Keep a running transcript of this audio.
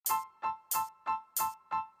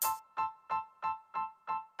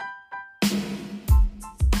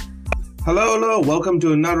Hello. Welcome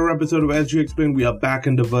to another episode of SG Explained. We are back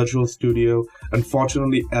in the virtual studio.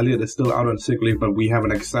 Unfortunately, Elliot is still out on sick leave, but we have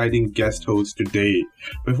an exciting guest host today.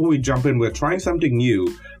 Before we jump in, we're trying something new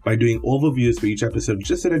by doing overviews for each episode,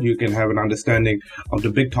 just so that you can have an understanding of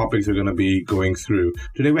the big topics we're going to be going through.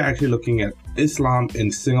 Today, we're actually looking at Islam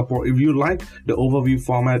in Singapore. If you like the overview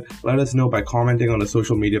format, let us know by commenting on the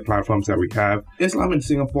social media platforms that we have. Islam in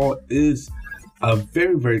Singapore is a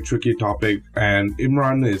very, very tricky topic, and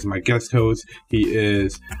Imran is my guest host. He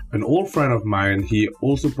is an old friend of mine. He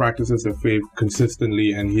also practices the faith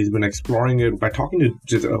consistently, and he's been exploring it by talking to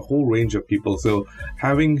just a whole range of people. So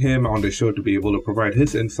having him on the show to be able to provide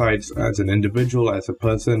his insights as an individual, as a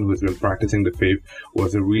person who's been practicing the faith,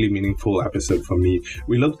 was a really meaningful episode for me.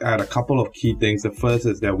 We looked at a couple of key things. The first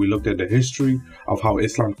is that we looked at the history of how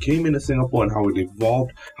Islam came into Singapore and how it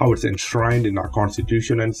evolved, how it's enshrined in our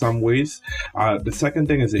constitution in some ways. The second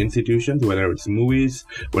thing is the institutions, whether it's MUIS,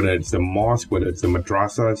 whether it's the mosque, whether it's the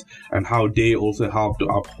madrasas, and how they also help to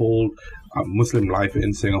uphold Muslim life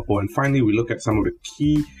in Singapore. And finally, we look at some of the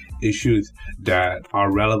key issues that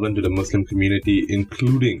are relevant to the Muslim community,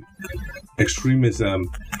 including extremism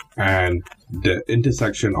and the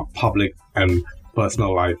intersection of public and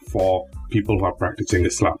personal life for people who are practicing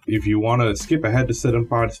Islam. If you want to skip ahead to certain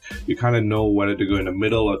parts, you kind of know whether to go in the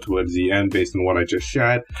middle or towards the end based on what I just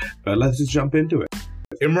shared. But let's just jump into it.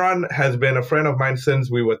 Imran has been a friend of mine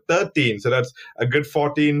since we were 13, so that's a good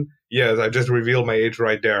 14 years. I just revealed my age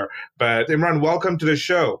right there. But Imran, welcome to the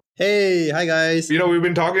show. Hey, hi guys. We've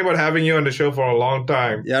been talking about having you on the show for a long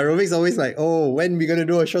time. Yeah, Rovik's always like, oh, when we gonna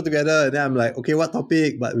do a show together? And then I'm like, okay, what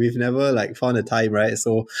topic? But we've never found a time, right?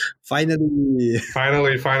 So finally.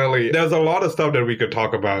 Finally. There's a lot of stuff that we could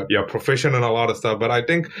talk about. You're proficient in a lot of stuff. But I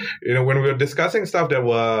think, when we were discussing stuff that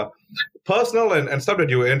were personal and stuff that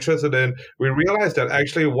you were interested in, we realized that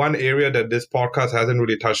actually one area that this podcast hasn't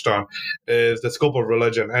really touched on is the scope of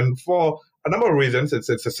religion. And for a number of reasons, it's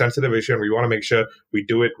a sensitive issue and we want to make sure we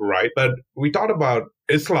do it right. But we thought about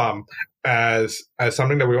Islam as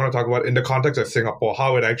something that we want to talk about in the context of Singapore,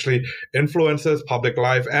 how it actually influences public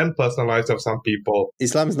life and personal lives of some people.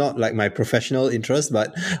 Islam is not like my professional interest,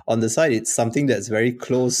 but on the side, it's something that's very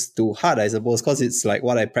close to heart, I suppose, because it's like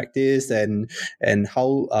what I practice and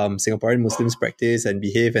how Singaporean Muslims practice and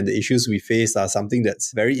behave, and the issues we face are something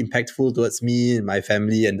that's very impactful towards me and my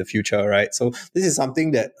family and the future, right? So this is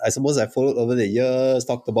something that I suppose I followed over the years,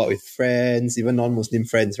 talked about with friends, even non-Muslim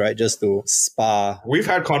friends, right? Just to spar. We've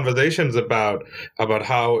had conversations about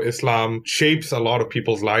how Islam shapes a lot of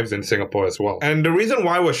people's lives in Singapore as well. And the reason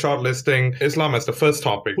why we're shortlisting Islam as the first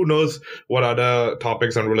topic, who knows what other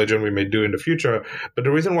topics on religion we may do in the future, but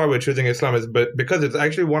the reason why we're choosing Islam is because it's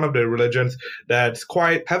actually one of the religions that's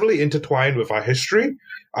quite heavily intertwined with our history.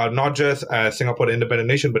 Not just as Singapore, the independent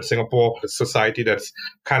nation, but Singapore, a society that's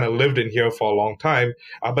kind of lived in here for a long time.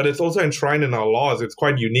 But it's also enshrined in our laws. It's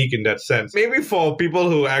quite unique in that sense. Maybe for people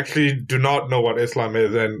who actually do not know what Islam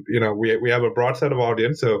is, and we have a broad set of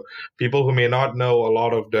audience, so people who may not know a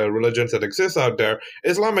lot of the religions that exist out there,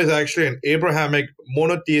 Islam is actually an Abrahamic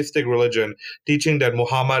monotheistic religion teaching that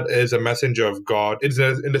Muhammad is a messenger of God. It's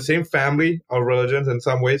in the same family of religions in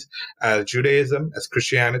some ways as Judaism, as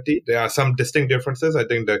Christianity. There are some distinct differences. I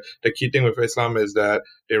think the key thing with Islam is that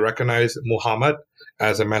they recognize Muhammad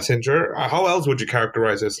as a messenger. How else would you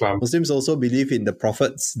characterize Islam? Muslims also believe in the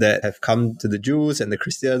prophets that have come to the Jews and the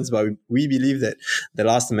Christians, but we believe that the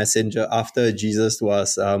last messenger after Jesus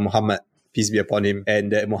was Muhammad, peace be upon him,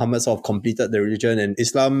 and that Muhammad sort of completed the religion, and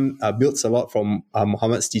Islam builds a lot from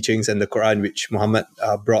Muhammad's teachings and the Quran, which Muhammad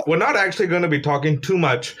brought. We're not actually going to be talking too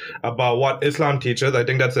much about what Islam teaches. I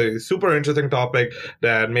think that's a super interesting topic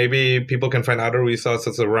that maybe people can find other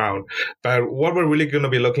resources around. But what we're really going to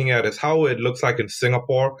be looking at is how it looks like in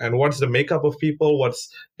Singapore, and what's the makeup of people, what's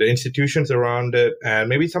the institutions around it, and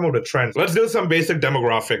maybe some of the trends. Let's do some basic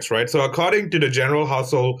demographics, right? So according to the General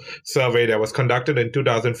Household Survey that was conducted in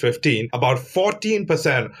 2015, about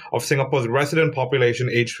 14% of Singapore's resident population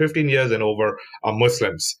aged 15 years and over are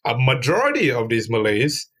Muslims. A majority of these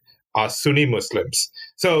Malays are Sunni Muslims.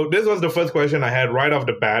 So this was the first question I had right off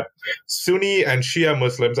the bat. Sunni and Shia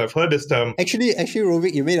Muslims, I've heard this term. Actually,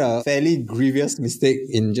 Rovik, you made a fairly grievous mistake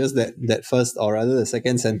in just that first, or rather the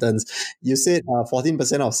second sentence. You said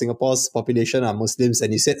 14% of Singapore's population are Muslims,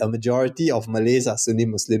 and you said a majority of Malays are Sunni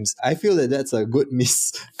Muslims. I feel that that's a good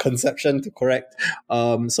misconception to correct.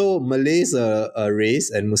 So Malays are a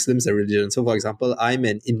race and Muslims are religion. So for example, I'm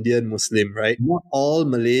an Indian Muslim, right? Not all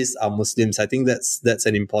Malays are Muslims. I think that's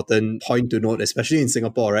an important point to note, especially in Singapore.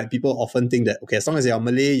 Singapore, right, people often think that, okay, as long as you're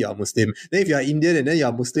Malay, you're Muslim. Then if you're Indian and then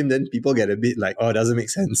you're Muslim, then people get a bit like, oh, it doesn't make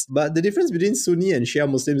sense. But the difference between Sunni and Shia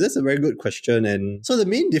Muslims, that's a very good question. And so the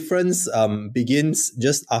main difference begins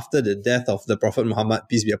just after the death of the Prophet Muhammad,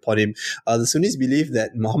 peace be upon him. The Sunnis believe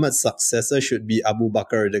that Muhammad's successor should be Abu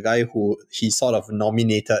Bakr, the guy who he sort of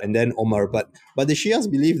nominated, and then Omar. But the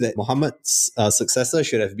Shias believe that Muhammad's successor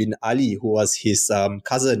should have been Ali, who was his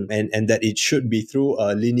cousin, and that it should be through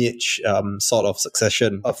a lineage sort of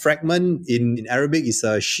succession. A fragment in Arabic is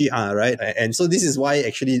a Shia, right? And so this is why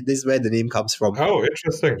actually this is where the name comes from. Oh,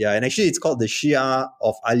 interesting. Yeah, and actually it's called the Shia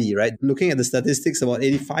of Ali, right? Looking at the statistics, about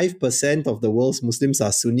 85% of the world's Muslims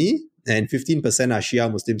are Sunni, and 15% are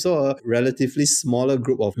Shia Muslims. So a relatively smaller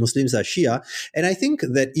group of Muslims are Shia. And I think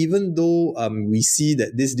that even though we see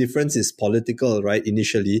that this difference is political, right,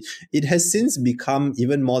 initially, it has since become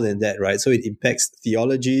even more than that, right? So it impacts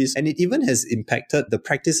theologies, and it even has impacted the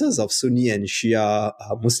practices of Sunni and Shia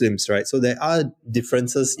Muslims, right? So there are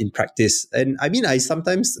differences in practice. And I mean, I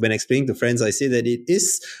sometimes, when explaining to friends, I say that it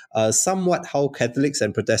is somewhat how Catholics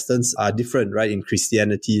and Protestants are different, right, in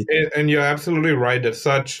Christianity. And you're absolutely right that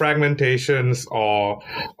such fragmentations or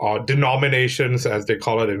denominations, as they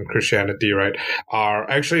call it in Christianity, right, are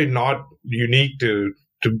actually not unique to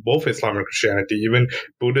both Islam and Christianity. Even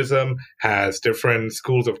Buddhism has different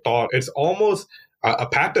schools of thought. It's almost a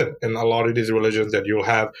pattern in a lot of these religions that you'll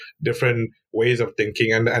have different ways of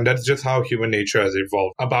thinking, and that's just how human nature has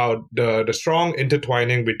evolved. About the strong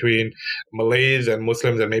intertwining between Malays and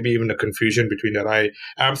Muslims, and maybe even the confusion between that, I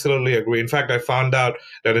absolutely agree. In fact, I found out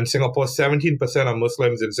that in Singapore, 17% of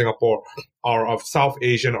Muslims in Singapore are of South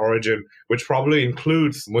Asian origin, which probably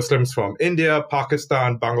includes Muslims from India,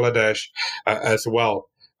 Pakistan, Bangladesh as well.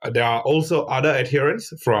 There are also other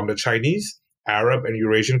adherents from the Chinese, Arab, and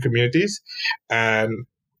Eurasian communities. And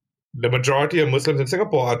the majority of Muslims in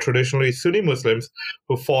Singapore are traditionally Sunni Muslims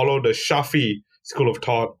who follow the Shafi school of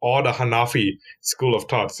thought or the Hanafi school of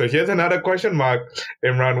thought. So here's another question mark,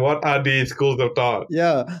 Imran. What are these schools of thought?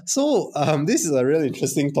 Yeah, so this is a really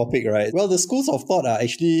interesting topic, right? Well, the schools of thought are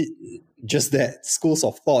actually just that, schools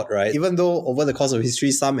of thought, right? Even though over the course of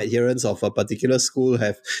history, some adherents of a particular school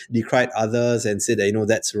have decried others and said that,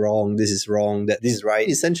 that's wrong, this is wrong, that this is right.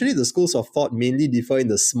 Essentially, the schools of thought mainly differ in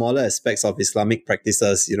the smaller aspects of Islamic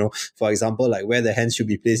practices, for example, like where the hands should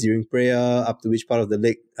be placed during prayer, up to which part of the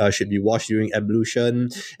leg should be washed during ablution.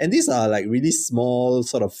 And these are like really small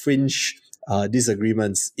sort of fringe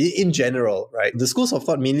disagreements in general, right? The schools of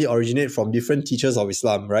thought mainly originate from different teachers of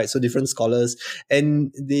Islam, right? So different scholars,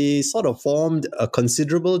 and they sort of formed a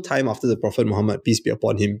considerable time after the Prophet Muhammad, peace be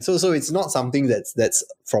upon him. So it's not something that's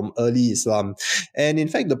from early Islam. And in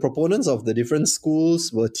fact, the proponents of the different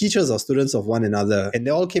schools were teachers or students of one another, and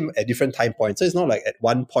they all came at different time points. So it's not like at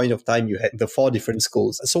one point of time you had the 4 different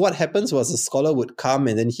schools. So what happens was a scholar would come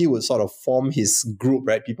and then he would sort of form his group,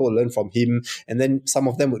 right? People would learn from him, and then some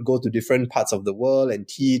of them would go to different parts of the world and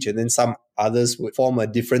teach, and then some others would form a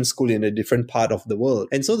different school in a different part of the world.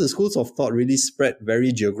 And so the schools of thought really spread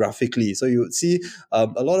very geographically. So you would see a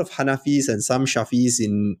lot of Hanafis and some Shafis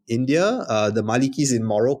in India, the Malikis in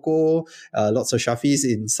Morocco, lots of Shafis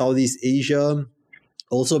in Southeast Asia.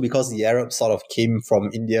 Also because the Arabs sort of came from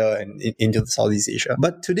India and into Southeast Asia.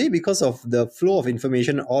 But today, because of the flow of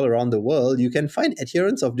information all around the world, you can find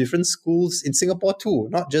adherents of different schools in Singapore too,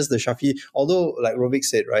 not just the Shafi'i. Although, like Rovik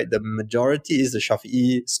said, right, the majority is the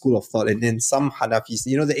Shafi'i school of thought, and then some Hanafis.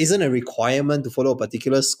 There isn't a requirement to follow a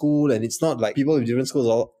particular school, and it's not like people with different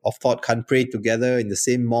schools of thought can't pray together in the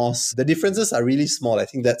same mosque. The differences are really small. I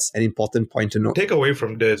think that's an important point to note. Take away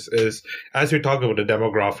from this is, as we talk about the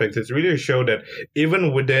demographics, it's really to show that even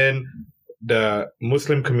within the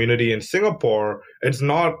Muslim community in Singapore, it's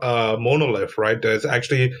not a monolith, right? There's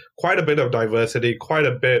actually quite a bit of diversity, quite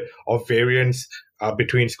a bit of variance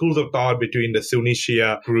between schools of thought, between the Sunni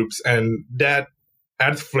Shia groups, and that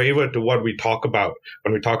adds flavor to what we talk about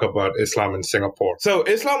when we talk about Islam in Singapore. So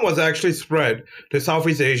Islam was actually spread to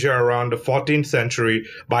Southeast Asia around the 14th century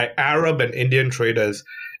by Arab and Indian traders.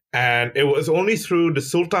 And it was only through the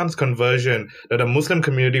Sultan's conversion that a Muslim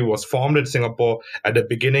community was formed in Singapore at the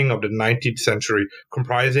beginning of the 19th century,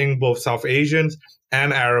 comprising both South Asians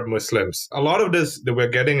and Arab Muslims. A lot of this that we're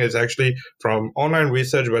getting is actually from online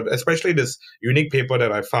research, but especially this unique paper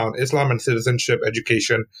that I found, Islam and Citizenship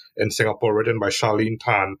Education in Singapore, written by Charlene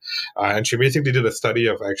Tan. And she basically did a study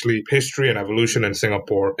of actually history and evolution in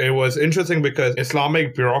Singapore. It was interesting because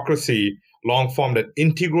Islamic bureaucracy long formed an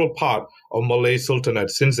integral part of Malay Sultanate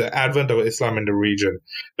since the advent of Islam in the region.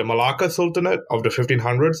 The Malacca Sultanate of the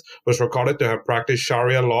 1500s was recorded to have practiced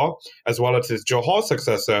Sharia law, as well as its Johor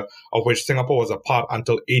successor, of which Singapore was a part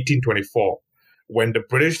until 1824. When the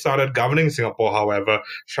British started governing Singapore, however,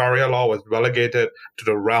 Sharia law was relegated to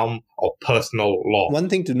the realm of personal law. One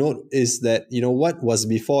thing to note is that, what was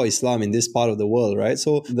before Islam in this part of the world, right?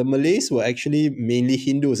 So the Malays were actually mainly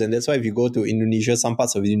Hindus, and that's why if you go to Indonesia, some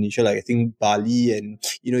parts of Indonesia, like I think Bali, and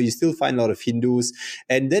you still find a lot of Hindus.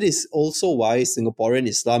 And that is also why Singaporean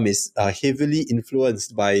Islam is heavily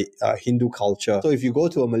influenced by Hindu culture. So if you go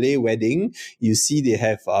to a Malay wedding, you see they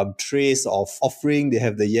have trays of offering, they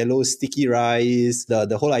have the yellow sticky rice,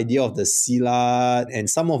 the whole idea of the silat, and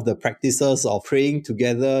some of the practices of praying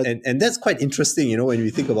together. And that's quite interesting, when we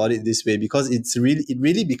think about it this way, because it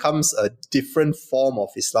really becomes a different form of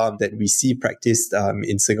Islam that we see practiced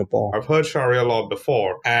in Singapore. I've heard Sharia law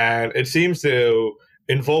before, and it seems to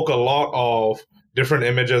invoke a lot of different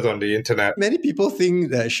images on the internet. Many people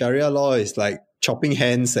think that Sharia law is like chopping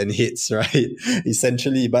hands and heads, right?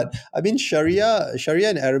 Essentially. But I mean, Sharia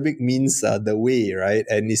in Arabic means the way, right?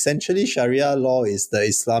 And essentially, Sharia law is the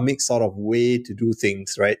Islamic sort of way to do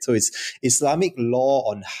things, right? So it's Islamic law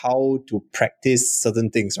on how to practice certain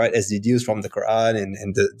things, right? As deduced from the Quran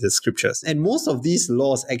and the scriptures. And most of these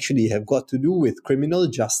laws actually have got to do with criminal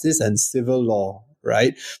justice and civil law,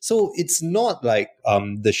 right? So it's not like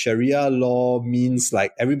the Sharia law means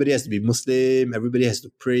like everybody has to be Muslim, everybody has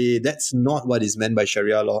to pray. That's not what is meant by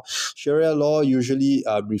Sharia law. Sharia law usually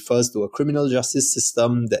refers to a criminal justice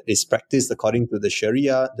system that is practiced according to the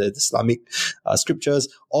Sharia, the Islamic scriptures,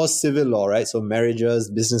 or civil law, right? So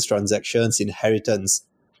marriages, business transactions, inheritance,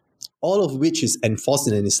 all of which is enforced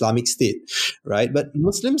in an Islamic state, right? But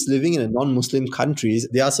Muslims living in a non-Muslim countries,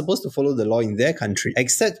 they are supposed to follow the law in their country,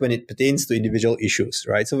 except when it pertains to individual issues,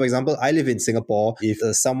 right? So for example, I live in Singapore. If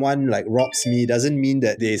someone like robs me, doesn't mean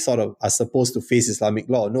that they sort of are supposed to face Islamic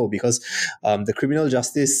law. No, because the criminal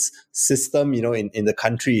justice system, in the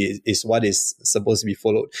country is what is supposed to be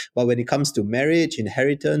followed. But when it comes to marriage,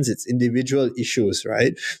 inheritance, it's individual issues,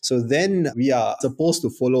 right? So then we are supposed to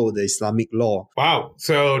follow the Islamic law. Wow.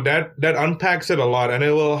 So that unpacks it a lot, and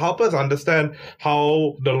it will help us understand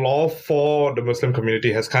how the law for the Muslim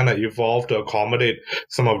community has kind of evolved to accommodate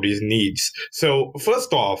some of these needs. So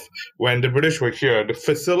first off, when the British were here to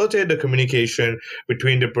facilitate the communication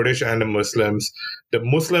between the British and the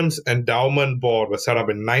Muslims Endowment Board was set up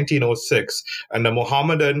in 1906 and the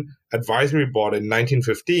Mohammedan Advisory Board in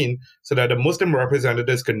 1915 so that the Muslim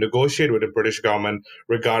representatives could negotiate with the British government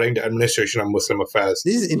regarding the administration of Muslim affairs.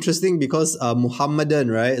 This is interesting because Muhammadan,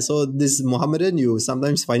 right? So this Muhammadan, you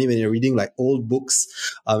sometimes find it when you're reading like old books,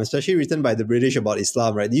 especially written by the British about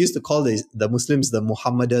Islam, right? They used to call the Muslims the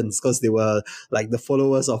Muhammadans because they were like the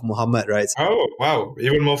followers of Muhammad, right? Oh, wow.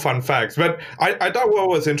 Even more fun facts. But I thought what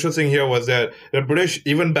was interesting here was that the British,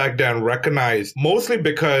 even back then, recognized, mostly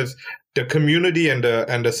because the community and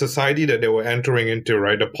the society that they were entering into,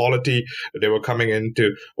 right, the polity that they were coming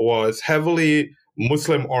into was heavily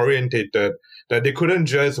Muslim orientated, that they couldn't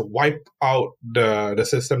just wipe out the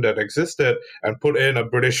system that existed and put in a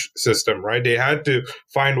British system, right? They had to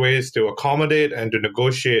find ways to accommodate and to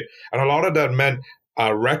negotiate. And a lot of that meant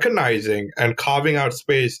recognizing and carving out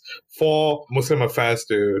space for Muslim affairs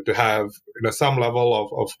to have some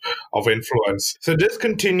level of influence. So this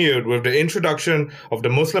continued with the introduction of the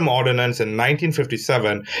Muslim Ordinance in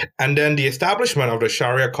 1957 and then the establishment of the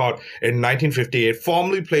Sharia Court in 1958,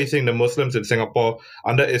 formally placing the Muslims in Singapore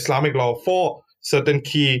under Islamic law for certain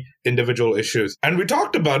key individual issues. And we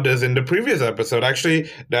talked about this in the previous episode, actually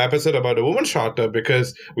the episode about the Women's Charter,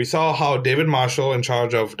 because we saw how David Marshall, in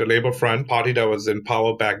charge of the Labour Front, party that was in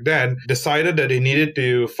power back then, decided that they needed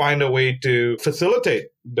to find a way to facilitate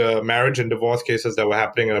the marriage and divorce cases that were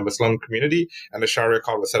happening in the Muslim community, and the Sharia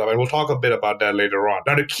Court was set up. And we'll talk a bit about that later on.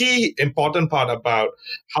 Now, the key important part about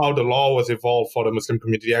how the law was evolved for the Muslim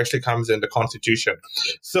community actually comes in the Constitution.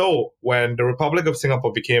 So when the Republic of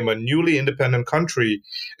Singapore became a newly independent country,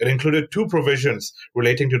 it included two provisions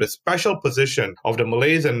relating to the special position of the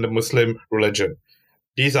Malays and the Muslim religion.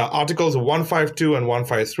 These are Articles 152 and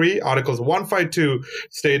 153. Articles 152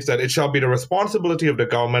 states that it shall be the responsibility of the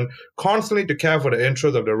government constantly to care for the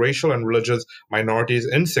interests of the racial and religious minorities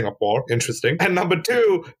in Singapore. Interesting. And number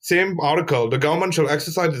 2, same article, the government shall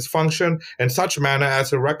exercise its function in such manner as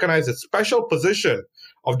to recognize the special position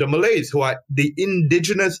of the Malays, who are the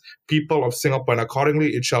indigenous people of Singapore, and accordingly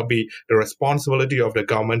it shall be the responsibility of the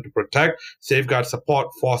government to protect, safeguard, support,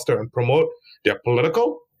 foster, and promote their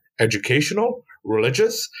political, educational,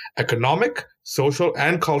 religious, economic, social,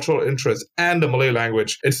 and cultural interests, and the Malay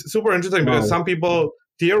language. It's super interesting because some people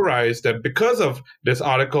theorized that because of this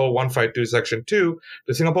Article 152, Section 2,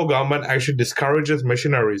 the Singapore government actually discourages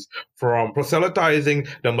missionaries from proselytizing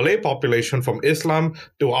the Malay population from Islam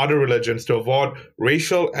to other religions to avoid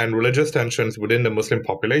racial and religious tensions within the Muslim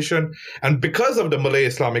population. And because of the Malay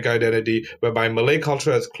Islamic identity, whereby Malay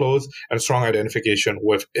culture has close and strong identification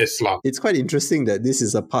with Islam. It's quite interesting that this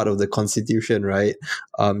is a part of the constitution, right?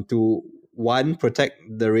 To one, protect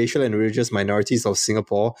the racial and religious minorities of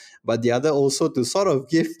Singapore, but the other also to sort of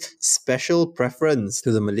give special preference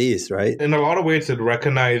to the Malays, right? In a lot of ways, it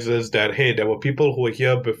recognizes that, hey, there were people who were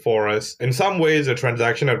here before us. In some ways, the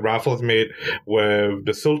transaction that Raffles made with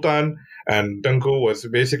the Sultan and Tengku was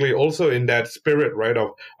basically also in that spirit, right,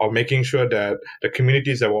 of making sure that the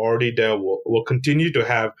communities that were already there will continue to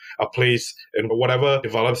have a place in whatever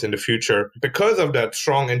develops in the future. Because of that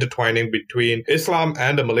strong intertwining between Islam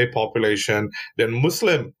and the Malay population, then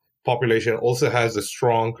Muslim population also has a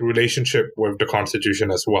strong relationship with the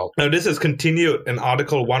constitution as well. Now, this is continued in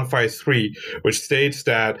Article 153, which states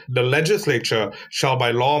that the legislature shall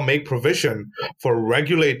by law make provision for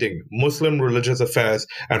regulating Muslim religious affairs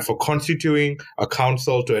and for constituting a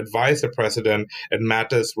council to advise the president in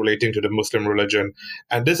matters relating to the Muslim religion.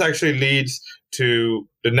 And this actually leads to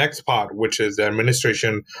the next part, which is the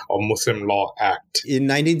Administration of Muslim Law Act. In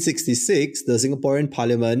 1966, the Singaporean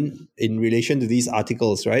Parliament, in relation to these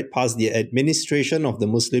articles, right, passed the Administration of the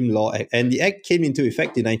Muslim Law Act. And the Act came into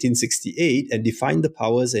effect in 1968 and defined the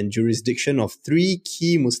powers and jurisdiction of three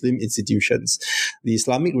key Muslim institutions. The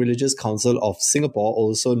Islamic Religious Council of Singapore,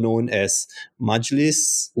 also known as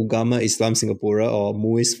Majlis Ugama Islam Singapura, or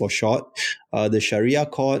MUIS for short, the Sharia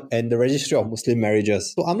Court, and the Registry of Muslim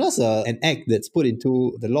Marriages. So AMLA's an act that's put into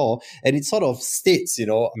the law, and it sort of states,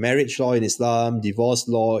 marriage law in Islam, divorce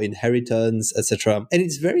law, inheritance, etc. And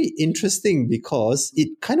it's very interesting because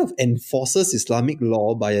it kind of enforces Islamic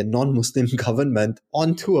law by a non-Muslim government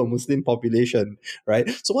onto a Muslim population, right?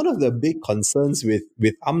 So one of the big concerns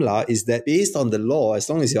with AMLA is that based on the law, as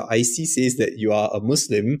long as your IC says that you are a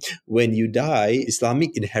Muslim, when you die,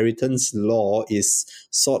 Islamic inheritance law is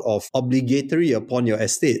sort of obligatory upon your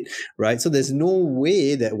estate, right? So there's no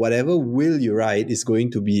way that whatever will you write is going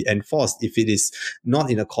to be enforced if it is not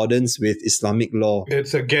in accordance with Islamic law.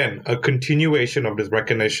 It's again a continuation of this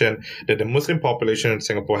recognition that the Muslim population in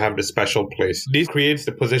Singapore have this special place. This creates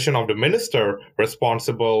the position of the minister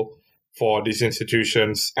responsible for these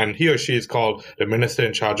institutions, and he or she is called the Minister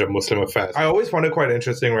in charge of Muslim Affairs. I always found it quite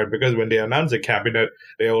interesting, right? Because when they announce the cabinet,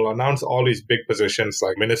 they will announce all these big positions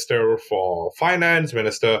like Minister for Finance,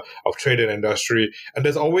 Minister of Trade and Industry, and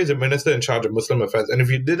there's always a Minister in charge of Muslim Affairs. And if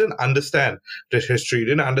you didn't understand the history, you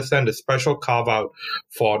didn't understand the special carve-out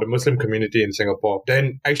for the Muslim community in Singapore,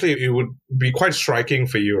 then actually it would be quite striking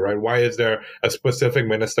for you, right? Why is there a specific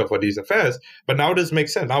minister for these affairs? But now this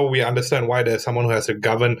makes sense. Now we understand why there's someone who has to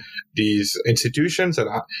govern these institutions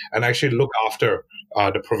and actually look after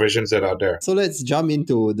the provisions that are there. So let's jump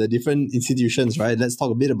into the different institutions, right? Let's talk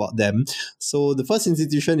a bit about them. So the first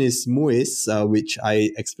institution is MUIS, which I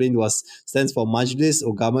explained stands for Majlis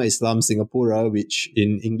Ugama Islam Singapura, which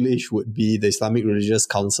in English would be the Islamic Religious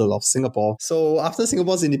Council of Singapore. So after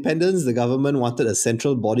Singapore's independence, the government wanted a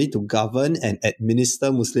central body to govern and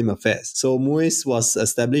administer Muslim affairs. So MUIS was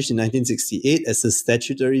established in 1968 as a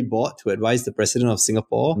statutory board to advise the President of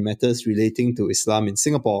Singapore on matters relating to Islam in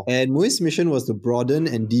Singapore. And MUIS' mission was to broaden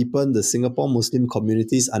and deepen the Singapore Muslim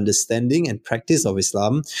community's understanding and practice of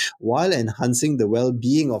Islam while enhancing the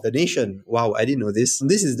well-being of the nation. Wow, I didn't know this.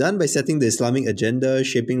 This is done by setting the Islamic agenda,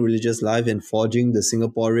 shaping religious life, and forging the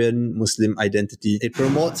Singaporean Muslim identity. It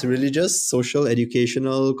promotes religious, social,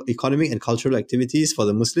 educational, economic, and cultural activities for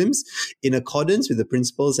the Muslims in accordance with the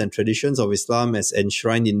principles and traditions of Islam as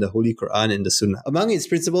enshrined in the Holy Quran and the Sunnah. Among its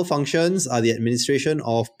principal functions are the administration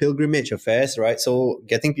of pilgrimage affairs, right? So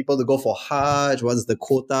getting people to go for Hajj, what's the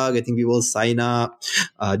quota, getting people sign up,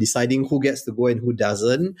 deciding who gets to go and who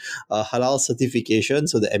doesn't, halal certification,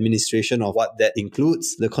 so the administration of what that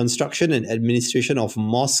includes, the construction and administration of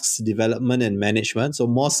mosques, development and management. So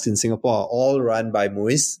mosques in Singapore are all run by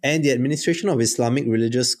MUIS, and the administration of Islamic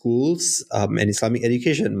religious schools and Islamic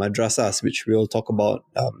education, madrasas, which we'll talk about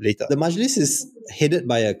later. The Majlis is headed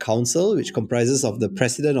by a council which comprises of the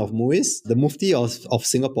president of MUIS, the Mufti of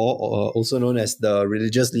Singapore, also known as the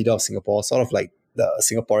religious leader of Singapore, sort of like the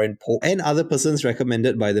Singaporean Pope, and other persons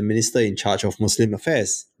recommended by the Minister in charge of Muslim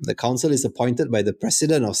Affairs. The council is appointed by the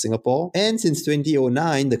President of Singapore, and since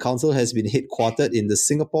 2009, the council has been headquartered in the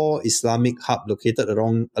Singapore Islamic Hub located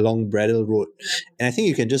along Braddell Road. And I think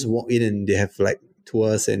you can just walk in and they have like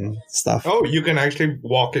tours and stuff. Oh, you can actually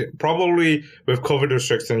walk it. Probably with COVID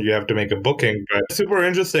restrictions, you have to make a booking, but super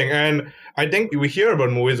interesting. And I think we hear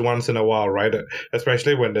about movies once in a while, right?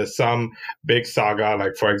 Especially when there's some big saga,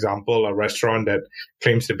 like, for example, a restaurant that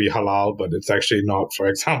claims to be halal, but it's actually not, for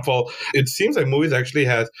example. It seems like movies actually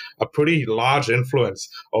has a pretty large influence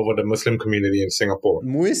over the Muslim community in Singapore.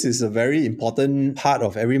 MUIS is a very important part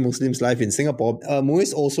of every Muslim's life in Singapore.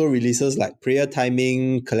 MUIS also releases like prayer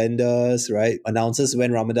timing, calendars, right? Announces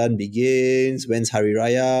when Ramadan begins, when's Hari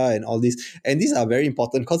Raya and all this. And these are very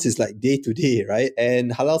important because it's like day to day, right?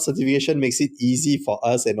 And halal certification makes it easy for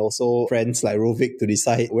us and also friends like Rovik to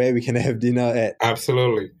decide where we can have dinner at.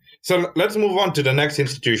 Absolutely. So let's move on to the next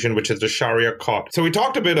institution, which is the Sharia Court. So we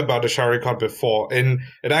talked a bit about the Sharia Court before, and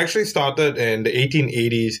it actually started in the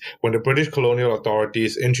 1880s when the British colonial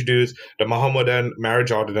authorities introduced the Mohammedan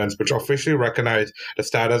Marriage Ordinance, which officially recognized the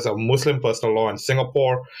status of Muslim personal law in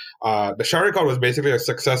Singapore. The Sharia Court was basically a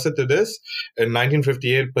successor to this. In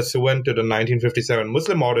 1958, pursuant to the 1957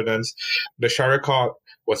 Muslim Ordinance, the Sharia Court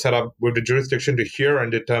was set up with the jurisdiction to hear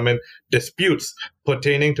and determine disputes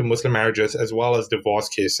pertaining to Muslim marriages as well as divorce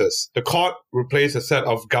cases. The court replaced a set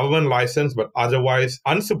of government licensed but otherwise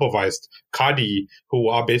unsupervised Qadi, who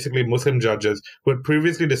are basically Muslim judges who had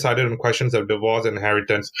previously decided on questions of divorce and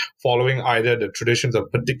inheritance following either the traditions of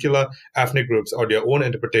particular ethnic groups or their own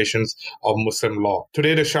interpretations of Muslim law.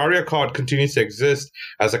 Today, the Sharia Court continues to exist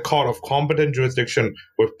as a court of competent jurisdiction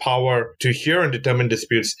with power to hear and determine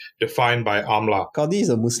disputes defined by Amla. Qadi is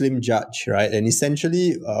a Muslim judge, right? And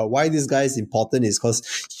essentially, why this guy is important is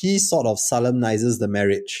because he sort of solemnizes the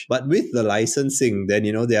marriage. But with the licensing, then,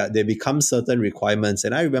 there become certain requirements.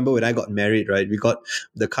 And I remember when I got married, right, we got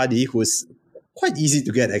the Qadi who's quite easy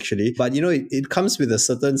to get actually, but it comes with a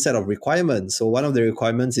certain set of requirements. So one of the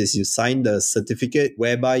requirements is you sign the certificate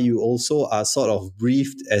whereby you also are sort of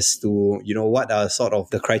briefed as to what are sort of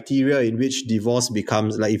the criteria in which divorce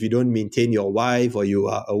becomes, like if you don't maintain your wife or you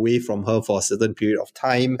are away from her for a certain period of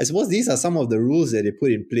time. I suppose these are some of the rules that they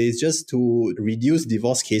put in place just to reduce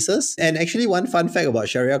divorce cases. And actually, one fun fact about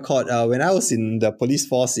Sharia court, when I was in the police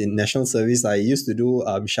force in national service, I used to do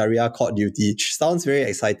Sharia court duty, which sounds very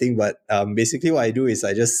exciting, but basically what I do is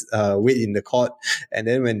I just wait in the court, and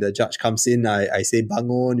then when the judge comes in, I say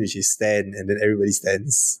bangun, which is stand, and then everybody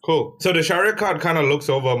stands. Cool. So the Sharia court kind of looks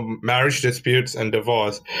over marriage disputes and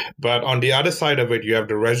divorce, but on the other side of it, you have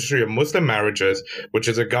the Registry of Muslim Marriages, which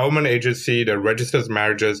is a government agency that registers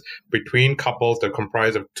marriages between couples that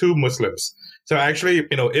comprise of two Muslims. So actually,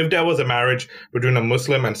 if there was a marriage between a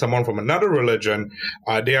Muslim and someone from another religion,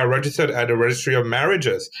 they are registered at the Registry of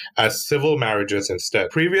Marriages as civil marriages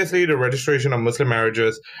instead. Previously, the registration of Muslim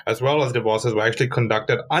marriages as well as divorces were actually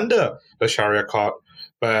conducted under the Sharia court,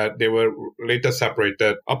 but they were later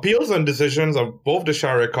separated. Appeals on decisions of both the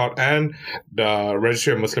Sharia Court and the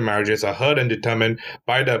Registry of Muslim Marriages are heard and determined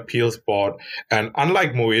by the Appeals Board. And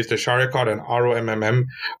unlike MUIS, the Sharia Court and ROMMM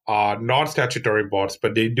are not statutory boards,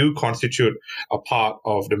 but they do constitute a part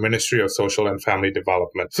of the Ministry of Social and Family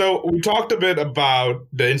Development. So we talked a bit about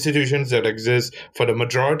the institutions that exist for the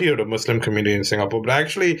majority of the Muslim community in Singapore, but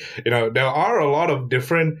actually, there are a lot of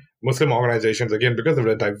different Muslim organizations, again, because of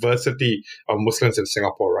the diversity of Muslims in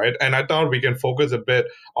Singapore, right? And I thought we can focus a bit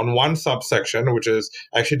on one subsection, which is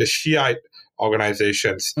actually the Shiite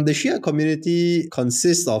organizations. The Shiite community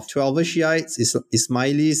consists of 12 Shiites,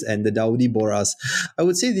 Ismailis, and the Dawoodi Bohras. I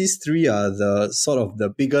would say these three are the sort of the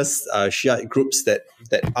biggest Shiite groups that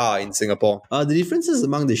are in Singapore. The differences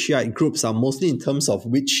among the Shiite groups are mostly in terms of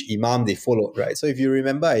which Imam they followed, right? So if you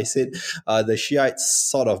remember, I said the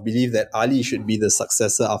Shiites sort of believe that Ali should be the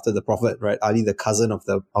successor after the Prophet, right? Ali, the cousin of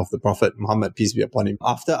the Prophet Muhammad, peace be upon him.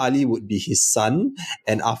 After Ali would be his son,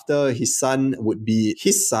 and after his son would be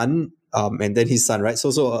his son, and then his son, right? So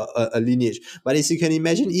a lineage. But as you can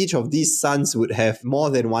imagine, each of these sons would have more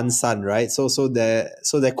than one son, right? So there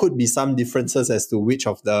could be some differences as to which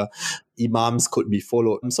of the imams could be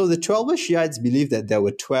followed. So the 12 Shiites believe that there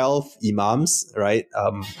were 12 imams, right?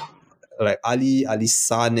 Like Ali's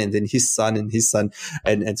son, and then his son and his son.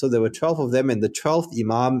 And so there were 12 of them, and the 12th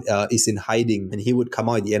Imam is in hiding, and he would come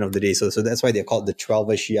out at the end of the day. So that's why they're called the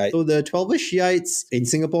 12 Shiites. So the 12 Shiites in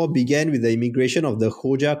Singapore began with the immigration of the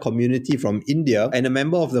Khoja community from India, and a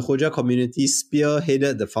member of the Khoja community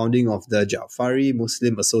spearheaded the founding of the Ja'fari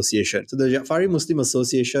Muslim Association. So the Ja'fari Muslim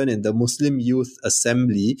Association and the Muslim Youth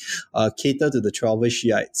Assembly cater to the 12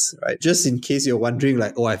 Shiites, right? Just in case you're wondering,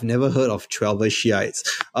 like, I've never heard of 12 Shiites.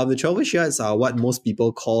 The 12 Shiites are what most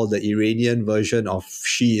people call the Iranian version of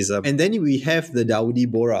Shiism. And then we have the Dawoodi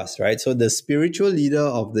Bohras, right? So the spiritual leader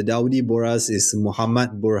of the Dawoodi Bohras is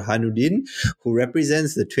Muhammad Burhanuddin, who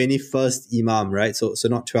represents the 21st Imam, right? So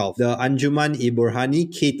not 12. The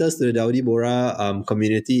Anjuman-e-Burhani caters to the Dawoodi Bohra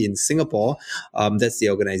community in Singapore. That's the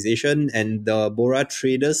organization. And the Bohra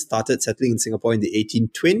traders started settling in Singapore in the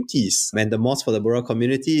 1820s. And the mosque for the Bohra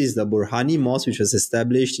community is the Burhani Mosque, which was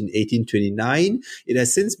established in 1829. It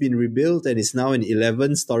has since been rebuilt and is now an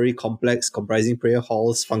 11-story complex comprising prayer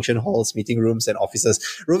halls, function halls, meeting rooms, and offices.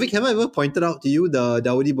 Rovik, have I ever pointed out to you the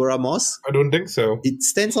Dawoodi Bohra Mosque? I don't think so. It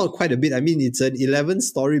stands out quite a bit. I mean, it's an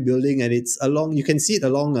 11-story building and it's along, you can see it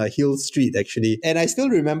along Hill Street actually. And I still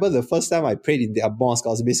remember the first time I prayed in their mosque. I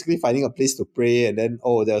was basically finding a place to pray, and then,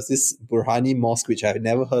 there was this Burhani Mosque, which I had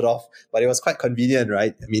never heard of, but it was quite convenient,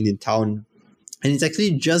 right? I mean, in town. And it's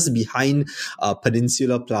actually just behind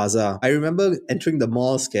Peninsula Plaza. I remember entering the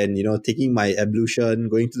mosque and, taking my ablution,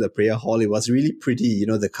 going to the prayer hall. It was really pretty,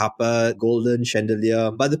 the carpet, golden chandelier.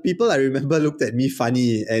 But the people I remember looked at me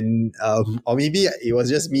funny, and or maybe it was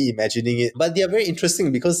just me imagining it. But they are very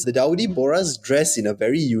interesting because the Dawoodi Bohras dress in a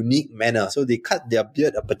very unique manner. So they cut their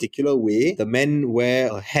beard a particular way. The men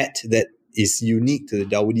wear a hat that is unique to the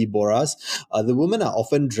Dawoodi Bohras. The women are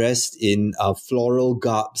often dressed in floral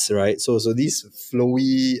garbs, right? So these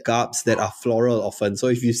flowy garbs that are floral often. So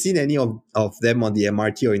if you've seen any of them on the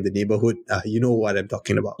MRT or in the neighborhood, you know what I'm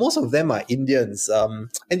talking about. Most of them are Indians, and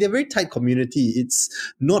they're a very tight community. It's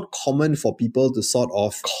not common for people to sort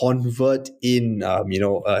of convert in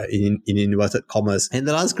inverted commas. And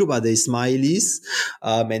the last group are the Ismailis,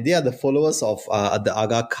 and they are the followers of the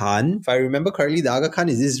Aga Khan. If I remember correctly, the Aga Khan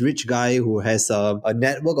is this rich guy who has a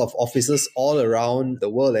network of offices all around the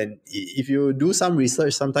world. And if you do some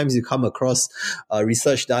research, sometimes you come across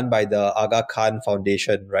research done by the Aga Khan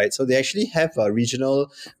Foundation, right? So they actually have a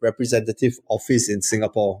regional representative office in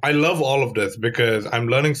Singapore. I love all of this because I'm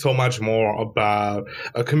learning so much more about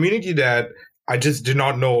a community that I just did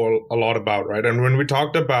not know a lot about, right? And when we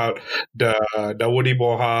talked about the Dawoodi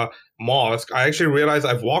Bohra Mosque, I actually realized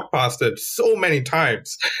I've walked past it so many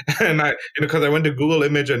times. And because I went to Google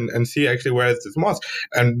Image and see actually where is this mosque.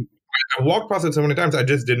 And I walked past it so many times, I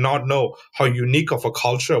just did not know how unique of a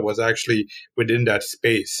culture was actually within that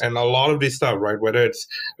space. And a lot of this stuff, right, whether it's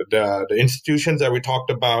the institutions that we talked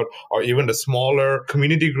about or even the smaller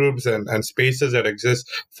community groups and spaces that exist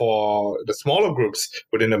for the smaller groups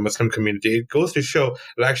within the Muslim community, it goes to show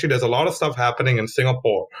that actually there's a lot of stuff happening in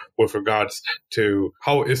Singapore with regards to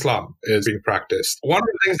how Islam is being practiced. One of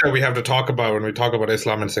the things that we have to talk about when we talk about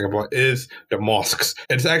Islam in Singapore is the mosques.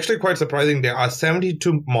 It's actually quite surprising. There are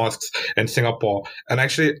 72 mosques in Singapore, and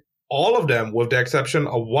actually all of them, with the exception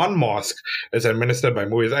of one mosque, is administered by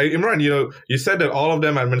Muiz. Imran, you said that all of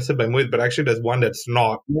them are administered by Muiz, but actually there's one that's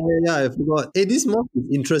not. Yeah, I forgot. Hey, this mosque is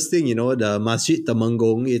interesting, the Masjid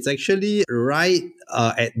Temenggung. It's actually right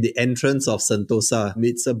at the entrance of Sentosa.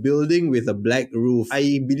 It's a building with a black roof.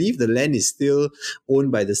 I believe the land is still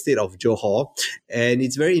owned by the state of Johor. And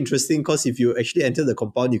it's very interesting because if you actually enter the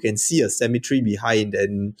compound, you can see a cemetery behind.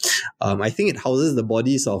 And I think it houses the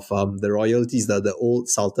bodies of the royalties, the old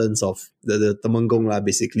sultans of the Temenggung,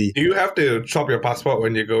 basically. Do you have to chop your passport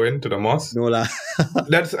when you go into the mosque? No lah.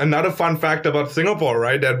 That's another fun fact about Singapore,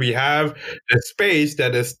 right? That we have a space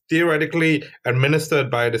that is theoretically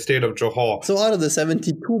administered by the state of Johor. So out of the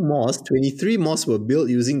 72 mosques, 23 mosques were built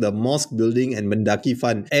using the Mosque Building and Mendaki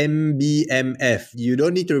Fund, MBMF. You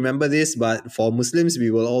don't need to remember this, but for Muslims,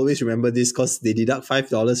 we will always remember this because they deduct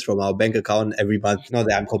 $5 from our bank account every month. Not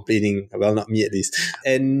that I'm complaining, well, not me at least.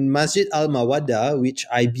 And Masjid Al-Mawaddah, which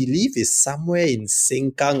I believe is somewhere in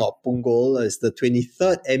Sengkang or Punggol, is the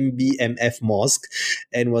 23rd MBMF mosque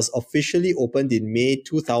and was officially opened in May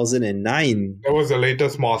 2009. That was the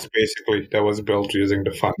latest mosque, basically, that was built using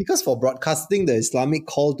the fund. Because for broadcasting, the Islamic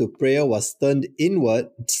call to prayer was turned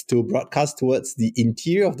inwards to broadcast towards the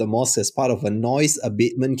interior of the mosque as part of a noise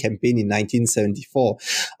abatement campaign in 1974.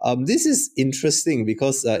 This is interesting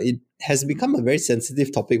because it has become a very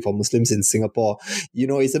sensitive topic for Muslims in Singapore.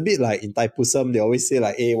 It's a bit like in Thaipusam, they always say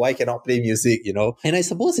like, hey, why cannot play music, And I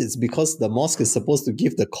suppose it's because the mosque is supposed to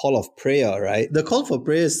give the call of prayer, right? The call for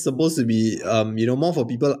prayer is supposed to be, more for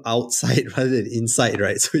people outside rather than inside,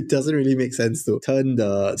 right? So it doesn't really make sense to turn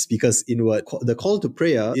the speakers inward. The call to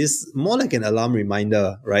prayer is more like an alarm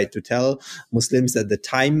reminder, right? To tell Muslims that the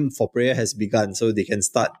time for prayer has begun so they can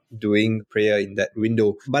start doing prayer in that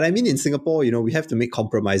window. But I mean, in Singapore, we have to make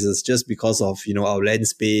compromises just because of, our land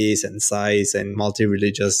space and size and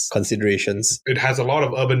multi-religious considerations. It has a lot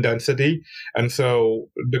of urban density. And so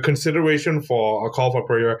the consideration for a call for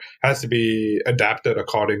prayer has to be adapted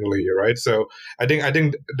accordingly, right? So I think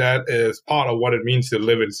that is part of what it means to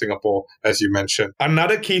live in Singapore, as you mentioned.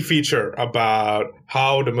 Another key feature about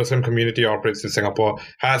how the Muslim community operates in Singapore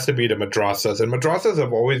has to be the madrasas. And madrasas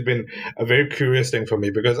have always been a very curious thing for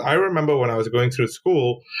me, because I remember when I was going through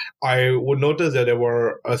school, I would notice that there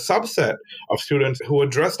were a subset of students who were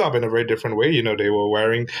dressed up in a very different way. They were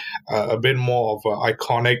wearing a bit more of an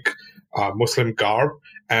iconic Muslim garb.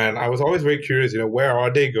 And I was always very curious, where are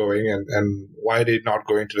they going and why are they not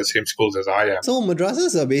going to the same schools as I am? So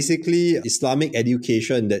madrasas are basically Islamic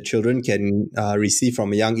education that children can receive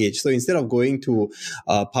from a young age. So instead of going to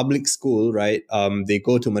public school, right, they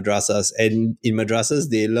go to madrasas. And in madrasas,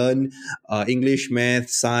 they learn English, math,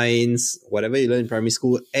 science, whatever you learn in primary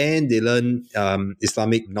school, and they learn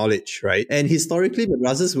Islamic knowledge, right? And historically,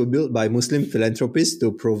 madrasas were built by Muslim philanthropists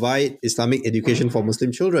to provide Islamic education for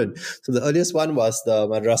Muslim children. So the earliest one was the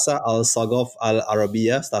Madrasa Al-Sagof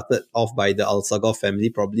Al-Arabiya, started off by the Al-Sagof family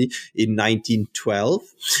probably in 1912.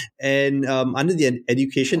 And under the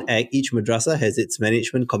Education Act, each madrasa has its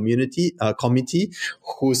management committee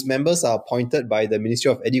whose members are appointed by the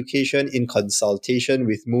Ministry of Education in consultation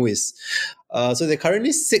with MUIS. So there are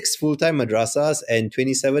currently 6 full-time madrasas and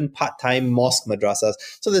 27 part-time mosque madrasas.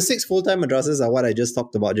 So the 6 full-time madrasas are what I just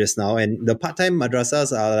talked about just now. And the part-time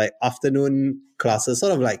madrasas are like afternoon classes,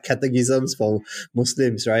 sort of like catechisms for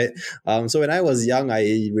Muslims, right? So when I was young,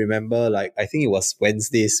 I remember I think it was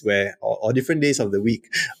Wednesdays or different days of the week.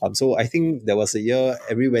 So I think there was a year,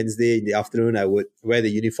 every Wednesday in the afternoon, I would wear the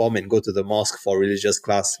uniform and go to the mosque for religious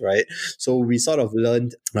class, right? So we sort of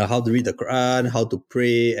learned how to read the Quran, how to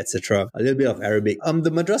pray, etc. A little bit of Arabic. The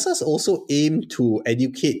madrasas also aim to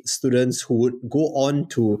educate students who would go on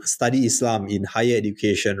to study Islam in higher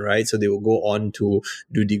education, right? So they will go on to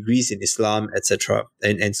do degrees in Islam, etc.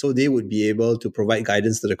 And so they would be able to provide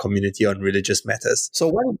guidance to the community on religious matters. So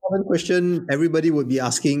one important question everybody would be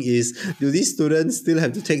asking is, do these students still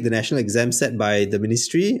have to take the national exam set by the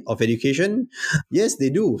Ministry of Education? Yes, they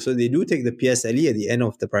do. So they do take the PSLE at the end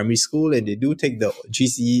of the primary school, and they do take the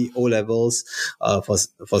GCE O-levels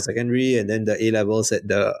for secondary, and then the A-levels at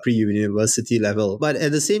the pre-university level. But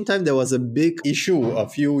at the same time, there was a big issue a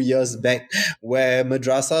few years back where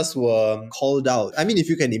madrasas were called out. I mean, if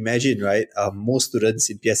you can imagine, right? Most students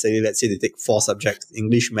in PSLE, let's say they take 4 subjects: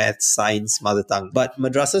 English, math, science, mother tongue. But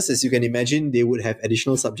madrasas, as you can imagine, they would have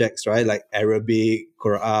additional subjects, right? Like Arabic,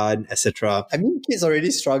 Quran, etc. I mean, kids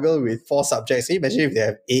already struggle with 4 subjects. Can you imagine if they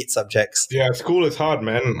have 8 subjects? Yeah, school is hard,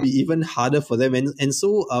 man. It'd be even harder for them. And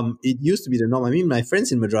so it used to be the norm. I mean, my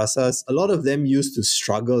friends in madrasas, a lot of them used to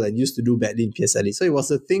struggle and used to do badly in PSLE. So it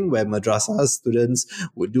was a thing where madrasa students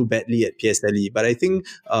would do badly at PSLE. But I think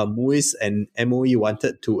MUIS and MOE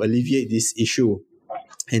wanted to alleviate this issue.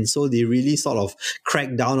 And so they really sort of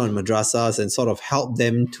cracked down on madrasas and sort of help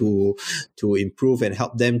them to improve and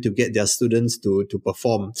help them to get their students to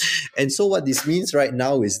perform. And so what this means right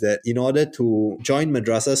now is that in order to join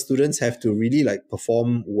madrasa, students have to really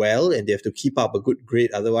perform well, and they have to keep up a good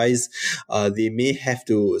grade. Otherwise, they may have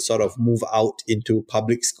to sort of move out into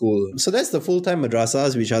public school. So that's the full-time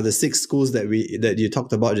madrasas, which are the 6 schools that you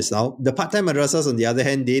talked about just now. The part-time madrasas, on the other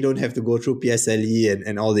hand, they don't have to go through PSLE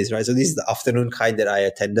and all this, right? So this is the afternoon kind that I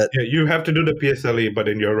attended. Yeah, you have to do the PSLE, but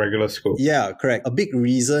in your regular school. Yeah, correct. A big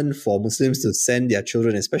reason for Muslims to send their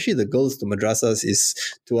children, especially the girls, to madrasas is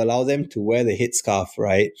to allow them to wear the headscarf,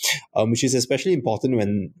 right? Which is especially important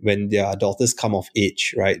when their daughters come of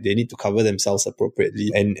age, right? They need to cover themselves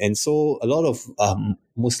appropriately. And so a lot of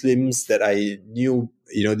Muslims that I knew,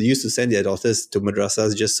 they used to send their daughters to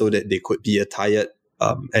madrasas just so that they could be attired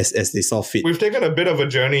as they saw fit. We've taken a bit of a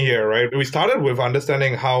journey here, right? We started with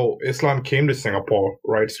understanding how Islam came to Singapore,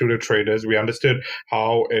 right, through the traders. We understood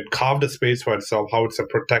how it carved a space for itself, how it's a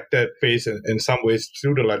protected space in some ways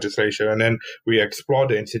through the legislation. And then we explored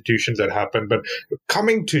the institutions that happened. But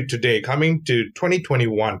coming to today, coming to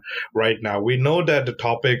 2021 right now, we know that the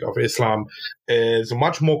topic of Islam is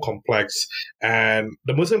much more complex. And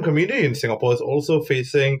the Muslim community in Singapore is also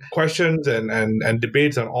facing questions and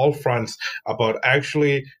debates on all fronts about actually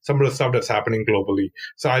some of the stuff that's happening globally.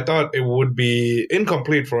 So I thought it would be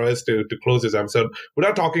incomplete for us to close this episode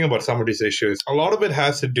without talking about some of these issues. A lot of it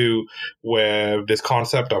has to do with this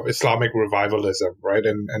concept of Islamic revivalism, right?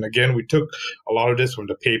 And again, we took a lot of this from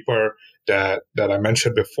the paper that I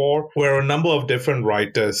mentioned before, where a number of different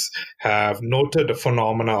writers have noted the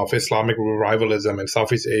phenomena of Islamic revivalism in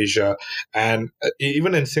Southeast Asia and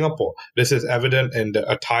even in Singapore. This is evident in the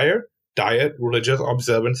attire diet, religious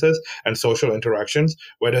observances, and social interactions,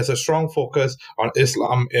 where there's a strong focus on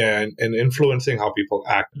Islam and influencing how people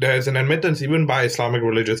act. There's an admittance, even by Islamic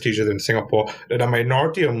religious teachers in Singapore, that a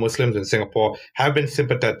minority of Muslims in Singapore have been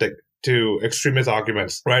sympathetic to extremist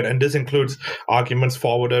arguments, right? And this includes arguments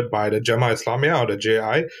forwarded by the Jemaah Islamiyah, or the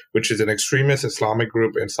JI, which is an extremist Islamic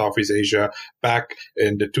group in Southeast Asia back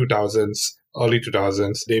in the 2000s, early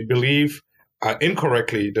 2000s. They believe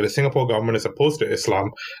incorrectly that the Singapore government is opposed to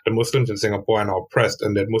Islam, the Muslims in Singapore are oppressed,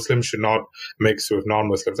 and that Muslims should not mix with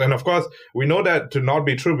non-Muslims. And of course, we know that to not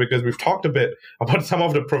be true because we've talked a bit about some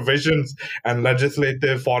of the provisions and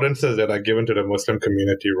legislative affordances that are given to the Muslim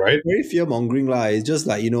community, right? Very fear-mongering lah. It's just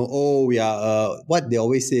like, we are, what they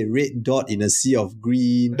always say, red dot in a sea of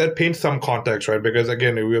green. That paints some context, right? Because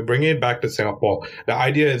again, if we're bringing it back to Singapore, the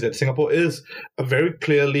idea is that Singapore is a very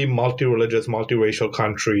clearly multi-religious, multiracial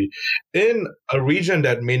country in a region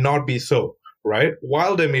that may not be so, right?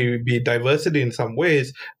 While there may be diversity in some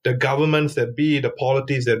ways, the governments that be, the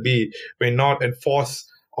polities that be, may not enforce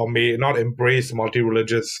or may not embrace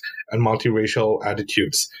multi-religious and multiracial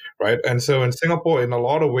attitudes, right? And so in Singapore, in a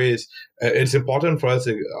lot of ways, it's important for us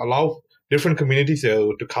to allow different communities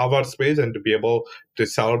to carve out space and to be able to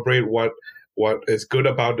celebrate what is good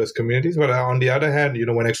about those communities. But on the other hand,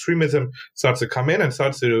 when extremism starts to come in and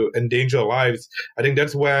starts to endanger lives, I think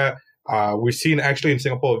that's where we've seen actually in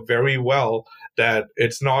Singapore very well that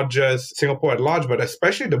it's not just Singapore at large, but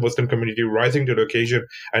especially the Muslim community rising to the occasion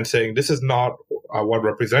and saying this is not what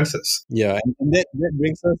represents us. Yeah, and that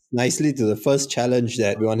brings us nicely to the first challenge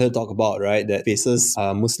that we wanted to talk about, right? That faces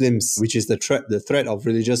Muslims, which is the threat of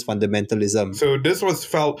religious fundamentalism. So this was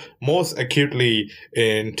felt most acutely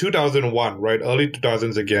in 2001, right? Early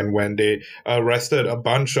 2000s again, when they arrested a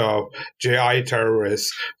bunch of JI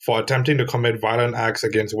terrorists for attempting to commit violent acts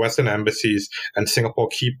against Western embassies and Singapore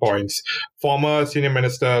key points. Former Senior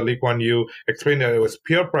Minister Lee Kuan Yew explained that it was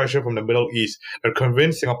peer pressure from the Middle East that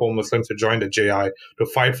convinced Singapore Muslims to join the JI to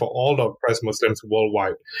fight for all the oppressed Muslims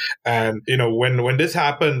worldwide. And, when this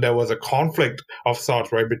happened, there was a conflict of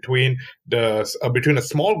sorts, right, between a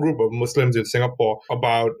small group of Muslims in Singapore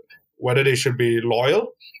about whether they should be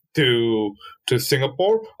loyal to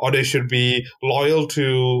Singapore or they should be loyal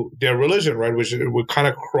to their religion, right, which would kind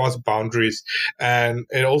of cross boundaries. And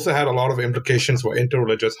it also had a lot of implications for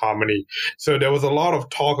interreligious harmony. So there was a lot of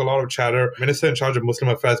talk, a lot of chatter. Minister in charge of Muslim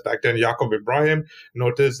affairs back then, Yaacob Ibrahim,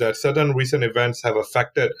 noticed that certain recent events have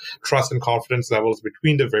affected trust and confidence levels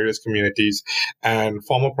between the various communities. And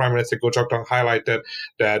former Prime Minister Goh Chok Tong highlighted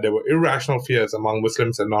that there were irrational fears among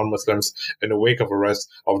Muslims and non-Muslims in the wake of arrests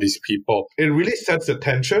of these people. It really sets the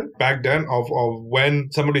tension back then of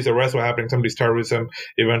when some of these arrests were happening, some of these terrorism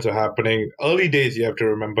events were happening. Early days, you have to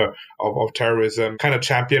remember, of terrorism, kind of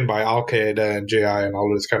championed by Al-Qaeda and JI and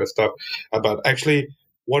all this kind of stuff. But actually,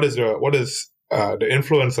 what is the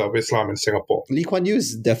influence of Islam in Singapore? Lee Kuan Yew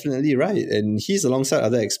is definitely right. And he's alongside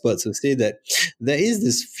other experts who say that there is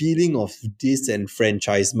this feeling of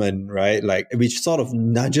disenfranchisement, right? Like, which sort of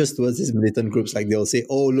nudges towards these militant groups. Like, they'll say,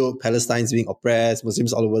 oh, look, Palestine's being oppressed,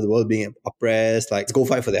 Muslims all over the world being oppressed, like, let's go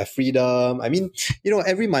fight for their freedom. I mean,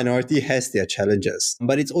 every minority has their challenges.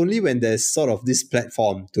 But it's only when there's sort of this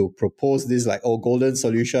platform to propose this, like, golden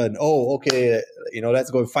solution. Oh, okay, let's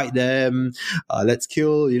go and fight them. Let's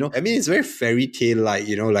kill, I mean, it's very fairy tale like,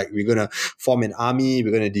 like we're going to form an army,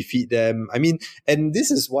 we're going to defeat them. I mean, and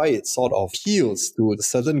this is why it sort of appeals to a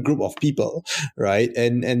certain group of people, right?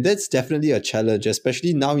 And that's definitely a challenge,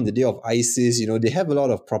 especially now in the day of ISIS. They have a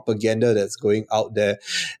lot of propaganda that's going out there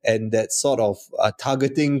and that's sort of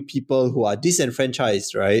targeting people who are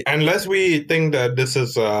disenfranchised, right? Unless we think that this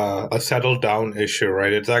is a settled down issue,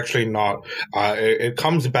 right? It's actually not. It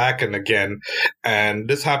comes back and again. And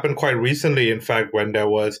this happened quite recently, in fact, when there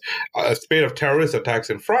was a spate of terrorist attacks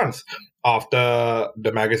in France after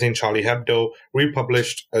the magazine Charlie Hebdo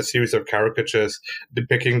republished a series of caricatures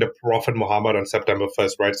depicting the Prophet Muhammad on September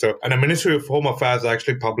 1st, right? So, and the Ministry of Home Affairs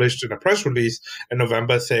actually published in a press release in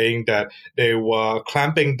November saying that they were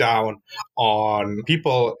clamping down on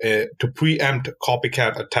people to preempt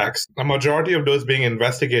copycat attacks. A majority of those being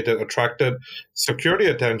investigated attracted security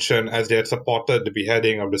attention as they had supported the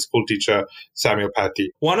beheading of the school teacher Samuel Paty.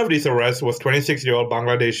 One of these arrests was 26-year-old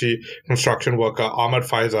Bangladeshi construction worker Ahmad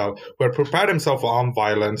Faisal, who had had prepared himself for armed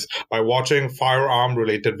violence by watching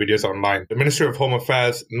firearm-related videos online. The Ministry of Home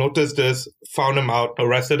Affairs noticed this, found him out,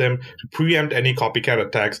 arrested him to preempt any copycat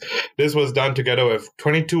attacks. This was done together with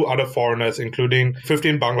 22 other foreigners, including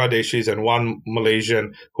 15 Bangladeshis and 1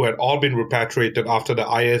 Malaysian, who had all been repatriated after the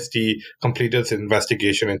ISD completed its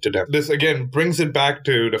investigation into them. This again brings it back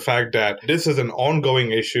to the fact that this is an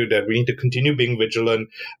ongoing issue that we need to continue being vigilant,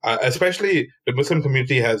 especially the Muslim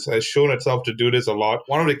community has shown itself to do this a lot.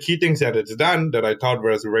 One of the key things that it's done that I thought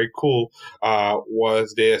was very cool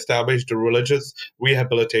was they established a religious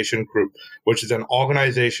rehabilitation group, which is an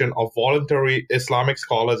organization of voluntary Islamic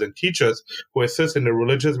scholars and teachers who assist in the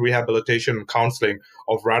religious rehabilitation and counseling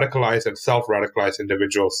of radicalized and self-radicalized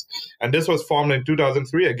individuals. And this was formed in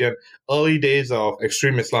 2003, again, early days of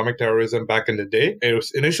extreme Islamic terrorism back in the day.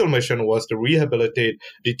 Its initial mission was to rehabilitate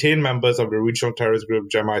detained members of the regional terrorist group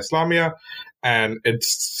Jemaah Islamiyah, and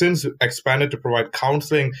it's since expanded to provide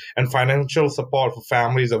counseling and financial support for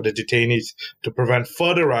families of the detainees to prevent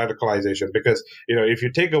further radicalization. Because, if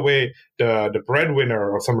you take away the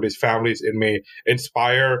breadwinner of some of these families, it may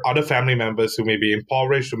inspire other family members who may be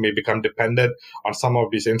impoverished, who may become dependent on some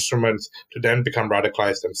of these instruments to then become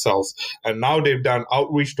radicalized themselves. And now they've done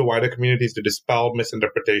outreach to wider communities to dispel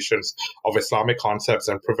misinterpretations of Islamic concepts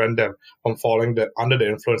and prevent them from falling under the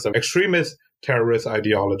influence of extremist terrorist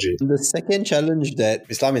ideology. The second challenge that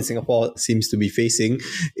Islam in Singapore seems to be facing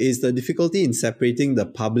is the difficulty in separating the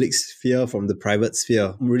public sphere from the private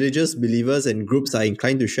sphere. Religious believers and groups are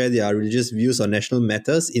inclined to share their religious views on national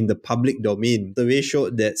matters in the public domain. The survey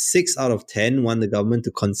showed that 6 out of 10 want the government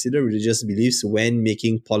to consider religious beliefs when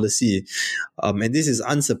making policy. And this is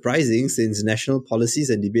unsurprising since national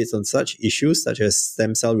policies and debates on such issues such as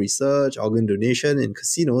stem cell research, organ donation, and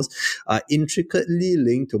casinos are intricately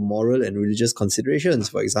linked to moral and religious considerations.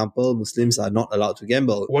 For example, Muslims are not allowed to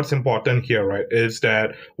gamble. What's important here, right, is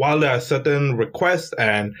that while there are certain requests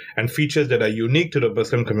and features that are unique to the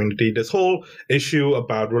Muslim community, this whole issue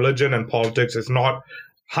about religion and politics is not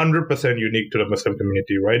 100% unique to the Muslim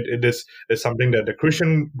community, right? It is something that the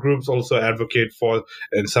Christian groups also advocate for,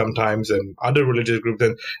 and sometimes and other religious groups.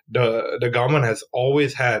 And the government has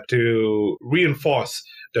always had to reinforce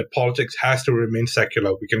that politics has to remain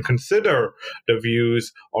secular. We can consider the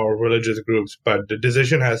views of religious groups, but the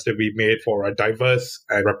decision has to be made for a diverse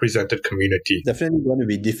and represented community. Definitely going to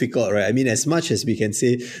be difficult, right? I mean, as much as we can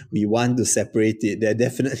say we want to separate it, there are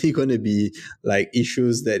definitely going to be like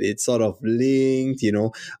issues that it's sort of linked,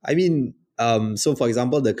 I mean, so for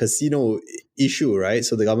example, the casino issue, right?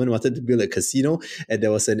 So the government wanted to build a casino and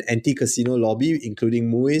there was an anti-casino lobby,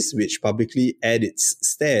 including MUIS, which publicly aired its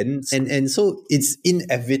stand. And so it's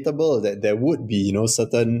inevitable that there would be,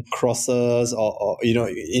 certain crosses or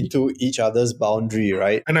into each other's boundary,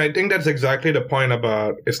 right? And I think that's exactly the point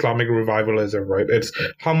about Islamic revivalism, right? It's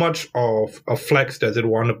how much of a flex does it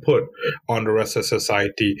want to put on the rest of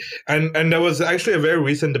society? And there was actually a very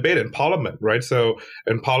recent debate in Parliament, right? So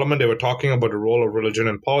in Parliament, they were talking about the role of religion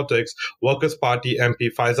in politics. Workers' Party MP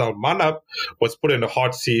Faisal Manab was put in the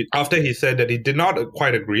hot seat after he said that he did not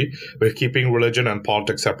quite agree with keeping religion and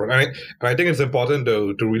politics separate. And I think it's important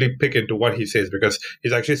to really pick into what he says, because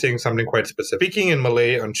he's actually saying something quite specific. Speaking in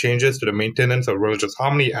Malay on changes to the Maintenance of Religious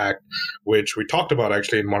Harmony Act, which we talked about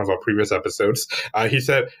actually in one of our previous episodes, he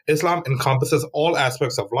said, Islam encompasses all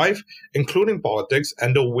aspects of life, including politics,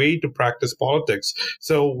 and the way to practice politics.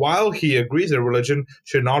 So while he agrees that religion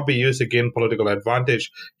should not be used to gain political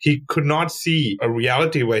advantage, he could not see a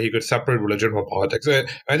reality where he could separate religion from politics. And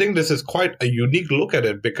I think this is quite a unique look at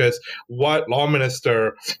it, because what Law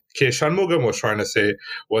Minister K. Shanmugam was trying to say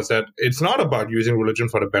was that it's not about using religion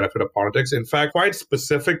for the benefit of politics. In fact, quite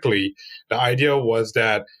specifically, the idea was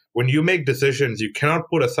that when you make decisions, you cannot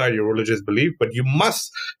put aside your religious belief, but you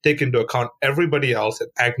must take into account everybody else and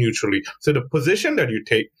act neutrally. So the position that you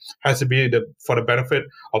take has to be for the benefit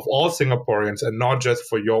of all Singaporeans and not just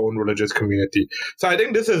for your own religious community. So I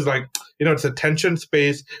think this is it's a tension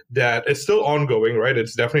space that is still ongoing, right?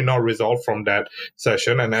 It's definitely not resolved from that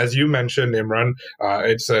session. And as you mentioned, Imran,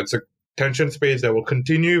 it's a tension space that will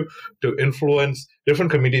continue to influence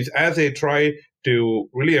different communities as they try to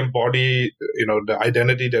really embody, the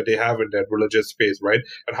identity that they have in that religious space, right?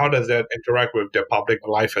 And how does that interact with their public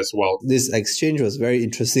life as well? This exchange was very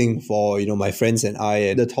interesting for, my friends and I.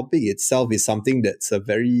 And the topic itself is something that's a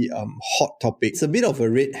very hot topic. It's a bit of a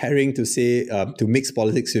red herring to say to mix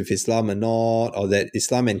politics with Islam or not, or that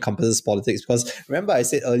Islam encompasses politics. Because remember I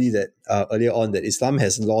said earlier that earlier on that Islam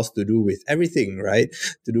has laws to do with everything, right?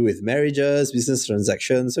 To do with marriages, business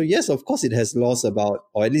transactions. So yes, of course, it has laws about,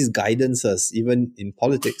 or at least guidances, even in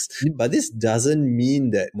politics. But this doesn't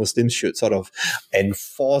mean that Muslims should sort of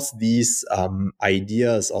enforce these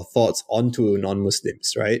ideas or thoughts onto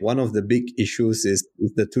non-Muslims, right? One of the big issues is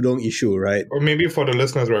the Tudong issue, right? Or maybe for the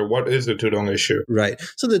listeners, right, what is the Tudong issue? Right.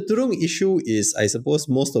 So the Tudong issue is, I suppose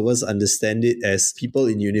most of us understand it as people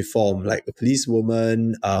in uniform, like a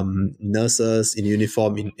policewoman, nurses in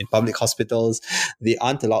uniform in public hospitals. They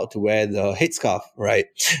aren't allowed to wear the headscarf, right?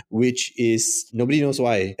 Which is, nobody knows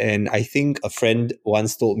why. And I think a friend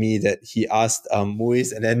once told me that he asked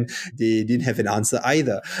Muiz and then they didn't have an answer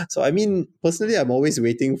either. So I mean, personally, I'm always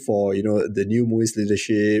waiting for, the new Muiz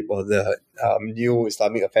leadership or the new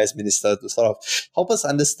Islamic Affairs Minister to sort of help us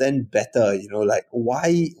understand better, like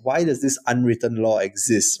why does this unwritten law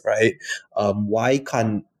exist, right? Why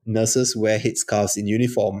can't nurses wear headscarves in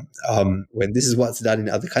uniform when this is what's done in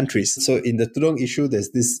other countries? So in the Tudong issue,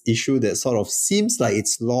 there's this issue that sort of seems like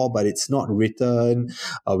it's law, but it's not written.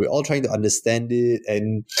 We're all trying to understand it.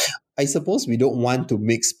 And I suppose we don't want to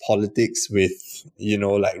mix politics with,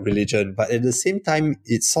 like religion, but at the same time,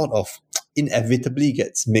 it sort of inevitably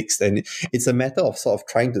gets mixed, and it's a matter of sort of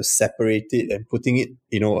trying to separate it and putting it,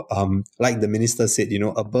 like the minister said,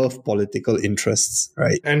 above political interests,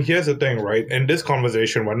 right? And here's the thing, right? In this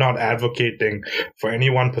conversation, we're not advocating for any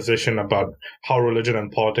one position about how religion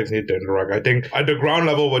and politics need to interact. I think at the ground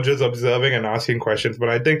level, we're just observing and asking questions, but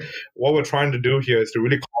I think what we're trying to do here is to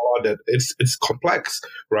really call out that it's complex,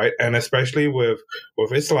 right? And especially with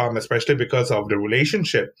Islam, especially because of the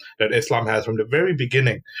relationship that Islam has from the very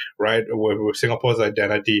beginning, right? With Singapore's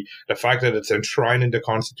identity, the fact that it's enshrined in the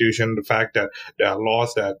constitution, the fact that there are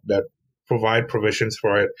laws that provide provisions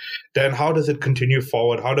for it, then how does it continue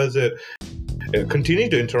forward? How does it continue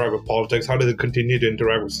to interact with politics? How does it continue to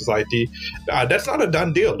interact with society? That's not a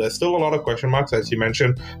done deal. There's still a lot of question marks. As you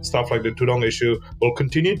mentioned, stuff like the Tudong issue will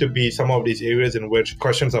continue to be some of these areas in which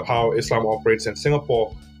questions of how Islam operates in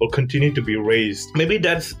Singapore will continue to be raised. Maybe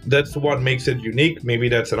that's what makes it unique. Maybe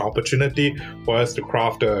that's an opportunity for us to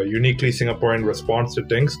craft a uniquely Singaporean response to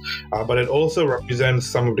things. But it also represents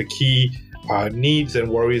some of the key needs and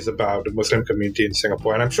worries about the Muslim community in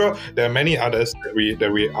Singapore. And I'm sure there are many others that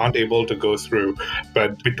we aren't able to go through.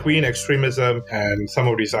 But between extremism and some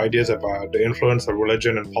of these ideas about the influence of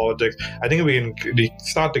religion and politics, I think we can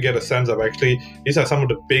start to get a sense of actually these are some of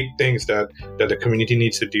the big things that the community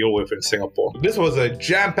needs to deal with in Singapore. This was a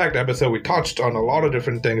jam-packed episode. We touched on a lot of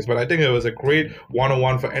different things, but I think it was a great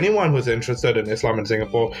one-on-one for anyone who's interested in Islam in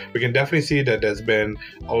Singapore. We can definitely see that there's been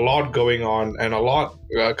a lot going on and a lot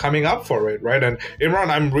coming up for it, right? And Imran,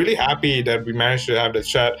 I'm really happy that we managed to have this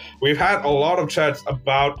chat. We've had a lot of chats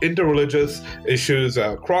about interreligious issues,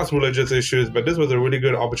 cross-religious issues, but this was a really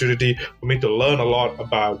good opportunity for me to learn a lot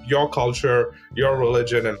about your culture, your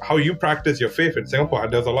religion, and how you practice your faith in Singapore.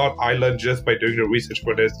 And there's a lot I learned just by doing the research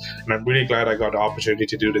for this, and I'm really glad I got the opportunity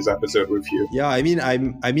to do this episode with you. Yeah, I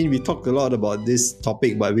mean, we talked a lot about this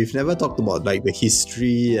topic, but we've never talked about like the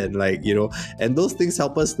history and and those things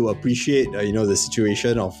help us to appreciate, the situation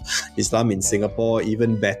of Islam in Singapore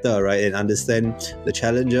even better, right? And understand the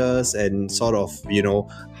challenges and sort of,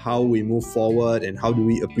 how we move forward and how do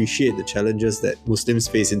we appreciate the challenges that Muslims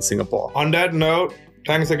face in Singapore. On that note,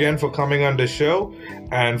 thanks again for coming on the show.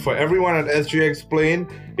 And for everyone at SG Explain,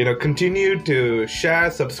 continue to share,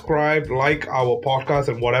 subscribe, like our podcast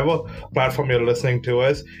and whatever platform you're listening to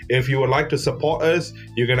us. If you would like to support us,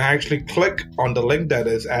 you can actually click on the link that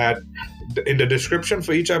is in the description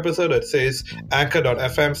for each episode. It says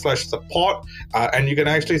anchor.fm/support, and you can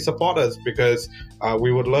actually support us because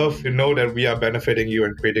we would love to know that we are benefiting you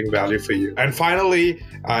and creating value for you. And finally,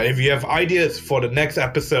 if you have ideas for the next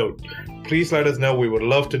episode, please let us know. We would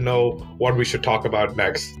love to know what we should talk about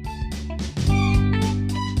next.